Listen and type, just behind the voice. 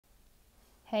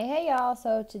Hey y'all.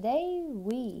 So today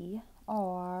we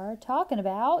are talking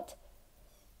about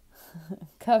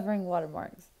covering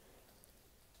watermarks.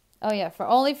 Oh yeah,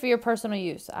 only for your personal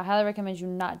use. I highly recommend you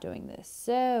not doing this.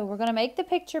 So we're going to make the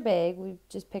picture big. We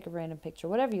just pick a random picture,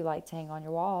 whatever you like to hang on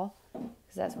your wall,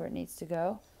 because that's where it needs to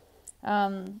go.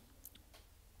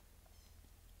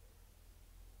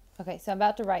 Okay, so I'm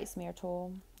about to write smear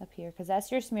tool up here, because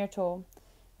that's your smear tool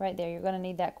right there. You're going to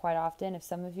need that quite often. If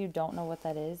some of you don't know what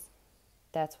that is,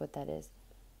 that's what that is.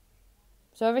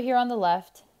 So over here on the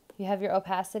left, you have your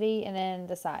opacity and then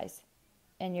the size,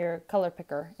 and your color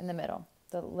picker in the middle,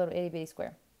 the little itty bitty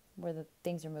square where the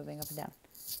things are moving up and down.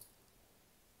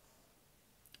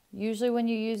 Usually when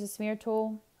you use a smear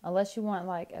tool, unless you want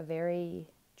like a very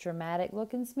dramatic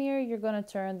looking smear, you're going to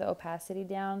turn the opacity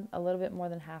down a little bit more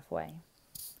than halfway.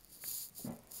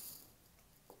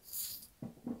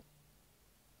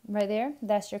 Right there,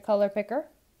 that's your color picker.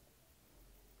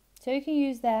 So you can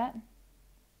use that.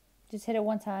 Just hit it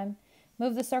one time.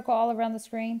 Move the circle all around the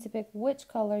screen to pick which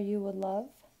color you would love.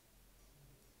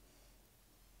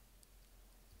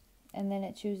 And then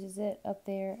it chooses it up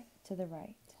there to the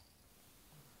right.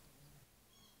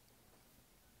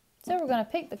 So we're going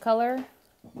to pick the color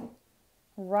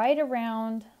right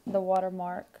around the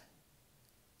watermark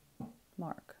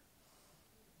mark.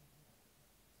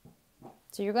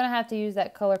 So you're going to have to use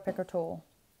that color picker tool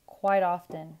quite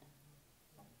often,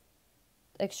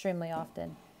 extremely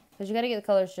often, because you got to get the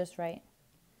colors just right.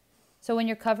 So when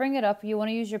you're covering it up, you want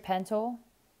to use your pen tool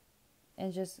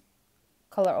and just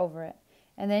color over it.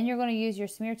 And then you're going to use your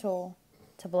smear tool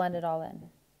to blend it all in,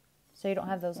 so you don't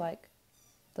have those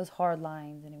hard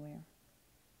lines anywhere.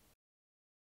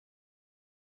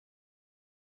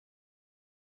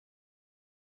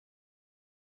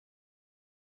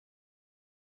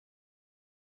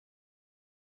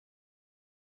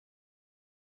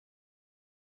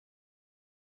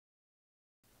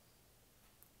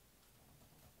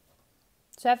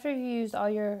 So after you used all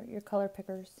your color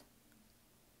pickers,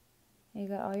 you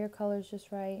got all your colors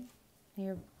just right, and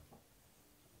you're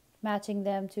matching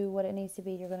them to what it needs to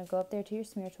be, you're going to go up there to your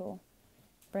smear tool,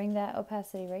 bring that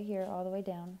opacity right here all the way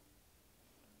down,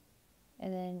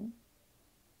 and then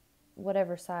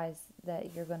whatever size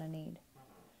that you're going to need.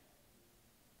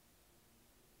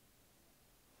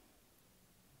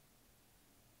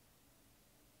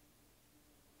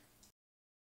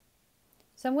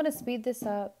 So I'm going to speed this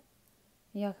up.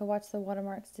 Y'all can watch the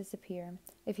watermarks disappear.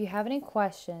 If you have any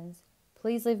questions,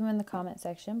 please leave them in the comment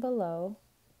section below.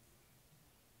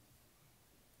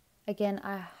 Again,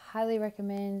 I highly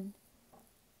recommend,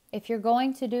 if you're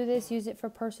going to do this, use it for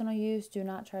personal use. Do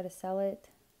not try to sell it,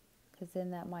 because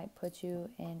then that might put you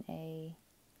in a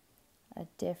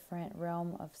different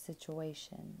realm of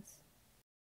situations.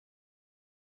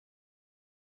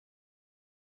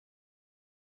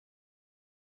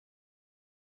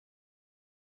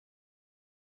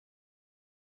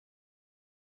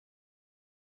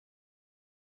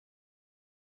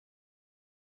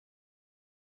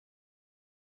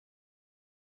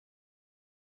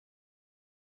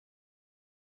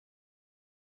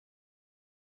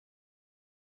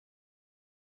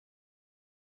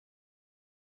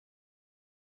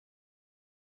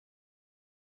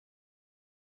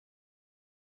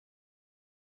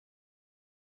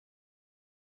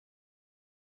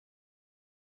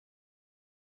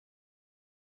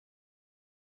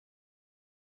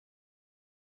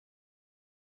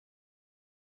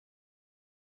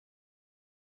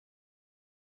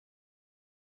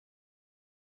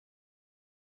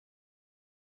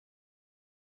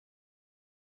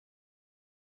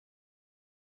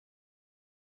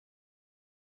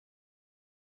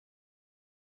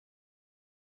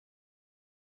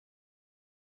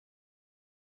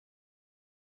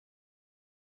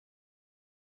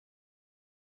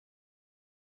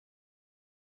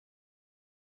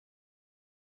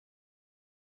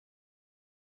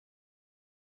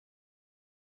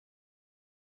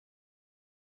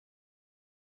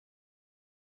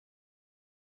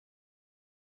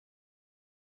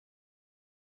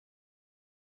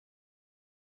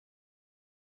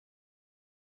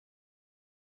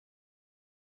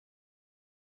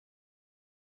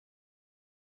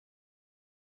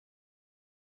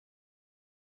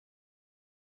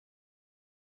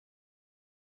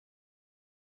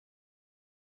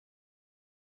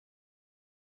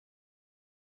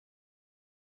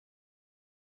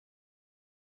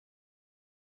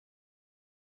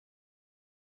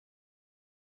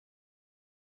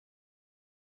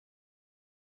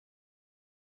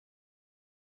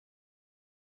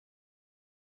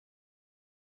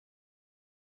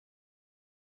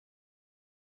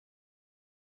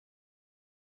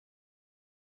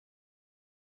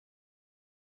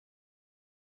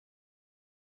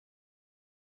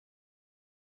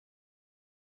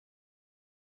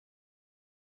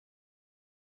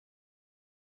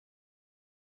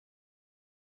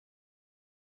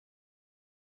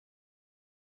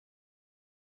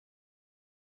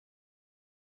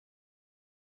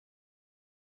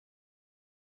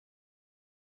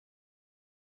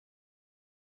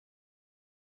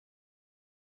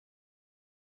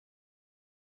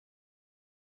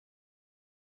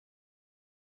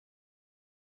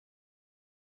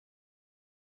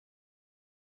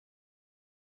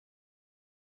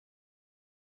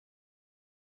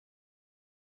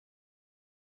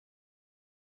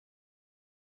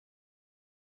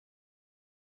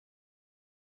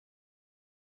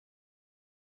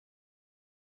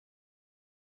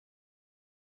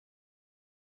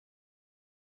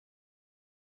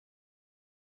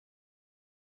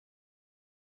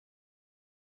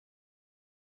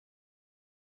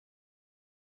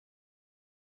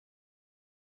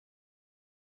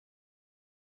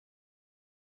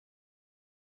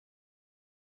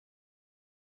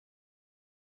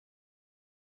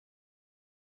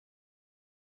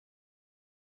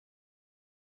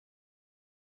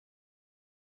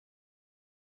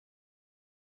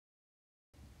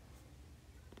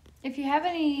 If you have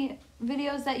any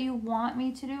videos that you want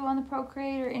me to do on the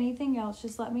Procreate or anything else,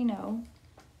 just let me know.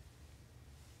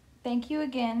 Thank you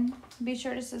again. Be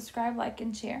sure to subscribe, like,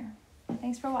 and share.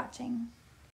 Thanks for watching.